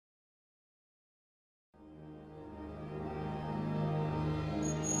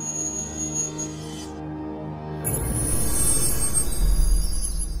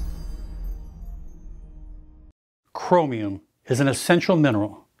Chromium is an essential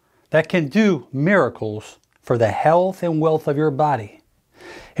mineral that can do miracles for the health and wealth of your body.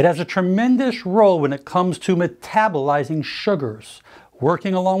 It has a tremendous role when it comes to metabolizing sugars,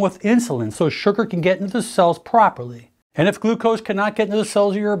 working along with insulin so sugar can get into the cells properly. And if glucose cannot get into the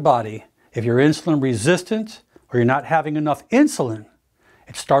cells of your body, if you're insulin resistant or you're not having enough insulin,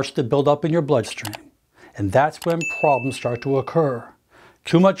 it starts to build up in your bloodstream. And that's when problems start to occur.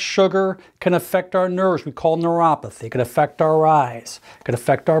 Too much sugar can affect our nerves, we call neuropathy. It can affect our eyes, it can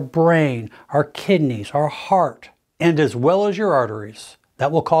affect our brain, our kidneys, our heart, and as well as your arteries.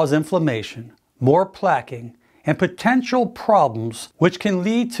 That will cause inflammation, more plaquing, and potential problems which can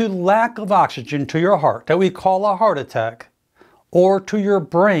lead to lack of oxygen to your heart that we call a heart attack, or to your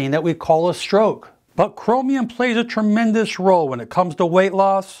brain that we call a stroke. But chromium plays a tremendous role when it comes to weight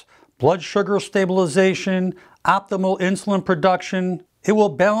loss, blood sugar stabilization, optimal insulin production. It will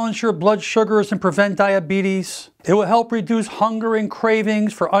balance your blood sugars and prevent diabetes. It will help reduce hunger and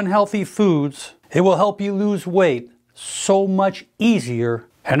cravings for unhealthy foods. It will help you lose weight so much easier.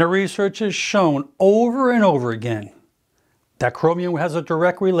 And the research has shown over and over again that chromium has a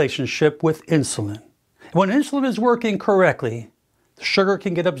direct relationship with insulin. When insulin is working correctly, the sugar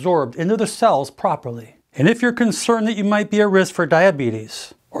can get absorbed into the cells properly. And if you're concerned that you might be at risk for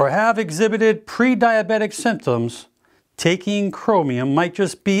diabetes or have exhibited pre-diabetic symptoms, taking chromium might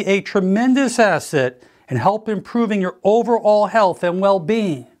just be a tremendous asset and help improving your overall health and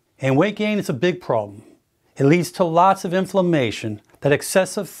well-being. And weight gain is a big problem. It leads to lots of inflammation. That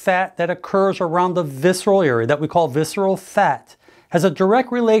excessive fat that occurs around the visceral area that we call visceral fat has a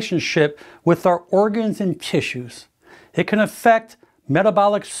direct relationship with our organs and tissues. It can affect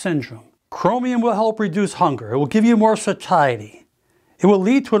metabolic syndrome. Chromium will help reduce hunger. It will give you more satiety. It will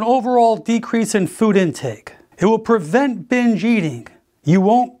lead to an overall decrease in food intake. It will prevent binge eating. You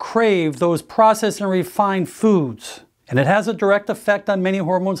won't crave those processed and refined foods. And it has a direct effect on many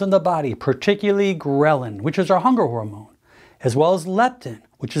hormones in the body, particularly ghrelin, which is our hunger hormone, as well as leptin,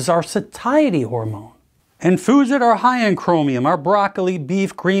 which is our satiety hormone. And foods that are high in chromium are broccoli,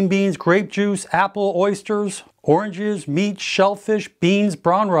 beef, green beans, grape juice, apple, oysters, oranges, meat, shellfish, beans,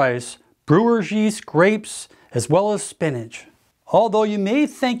 brown rice, brewer's yeast, grapes, as well as spinach. Although you may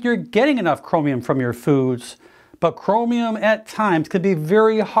think you're getting enough chromium from your foods, but chromium at times can be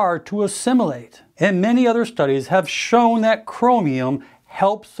very hard to assimilate. And many other studies have shown that chromium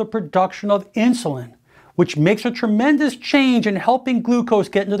helps the production of insulin, which makes a tremendous change in helping glucose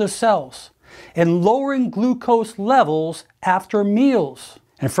get into the cells and lowering glucose levels after meals.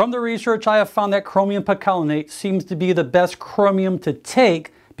 And from the research, I have found that chromium picolinate seems to be the best chromium to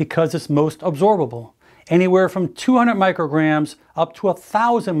take because it's most absorbable, anywhere from 200 micrograms up to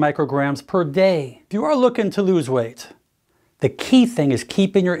 1,000 micrograms per day. If you are looking to lose weight, the key thing is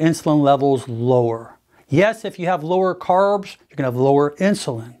keeping your insulin levels lower. Yes, if you have lower carbs, you're going to have lower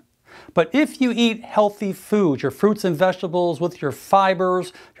insulin. But if you eat healthy foods, your fruits and vegetables with your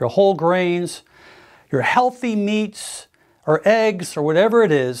fibers, your whole grains, your healthy meats or eggs or whatever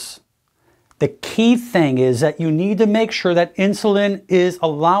it is, the key thing is that you need to make sure that insulin is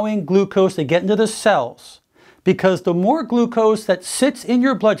allowing glucose to get into the cells, because the more glucose that sits in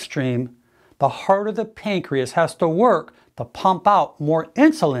your bloodstream, the harder the pancreas has to work to pump out more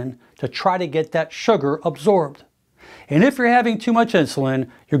insulin to try to get that sugar absorbed. And if you're having too much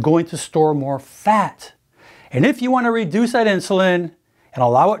insulin, you're going to store more fat. And if you want to reduce that insulin and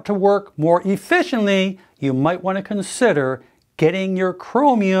allow it to work more efficiently, you might want to consider getting your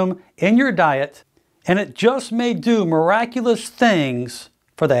chromium in your diet, and it just may do miraculous things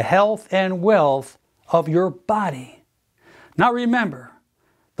for the health and wealth of your body. Now remember,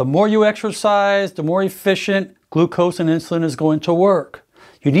 the more you exercise, the more efficient glucose and insulin is going to work.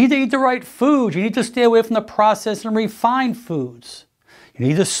 You need to eat the right foods. You need to stay away from the processed and refined foods. You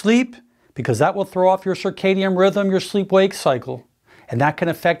need to sleep, because that will throw off your circadian rhythm, your sleep-wake cycle, and that can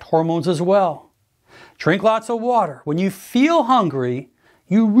affect hormones as well. Drink lots of water. When you feel hungry,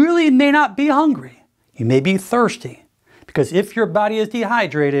 you really may not be hungry. You may be thirsty, because if your body is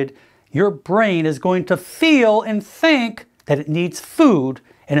dehydrated, your brain is going to feel and think that it needs food,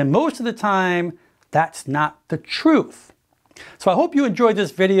 and in most of the time, that's not the truth. So I hope you enjoyed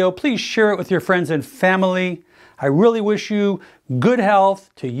this video. Please share it with your friends and family. I really wish you good health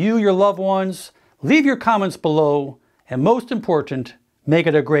to you, your loved ones. Leave your comments below, and most important, make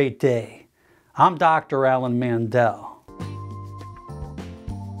it a great day. I'm Dr. Alan Mandell.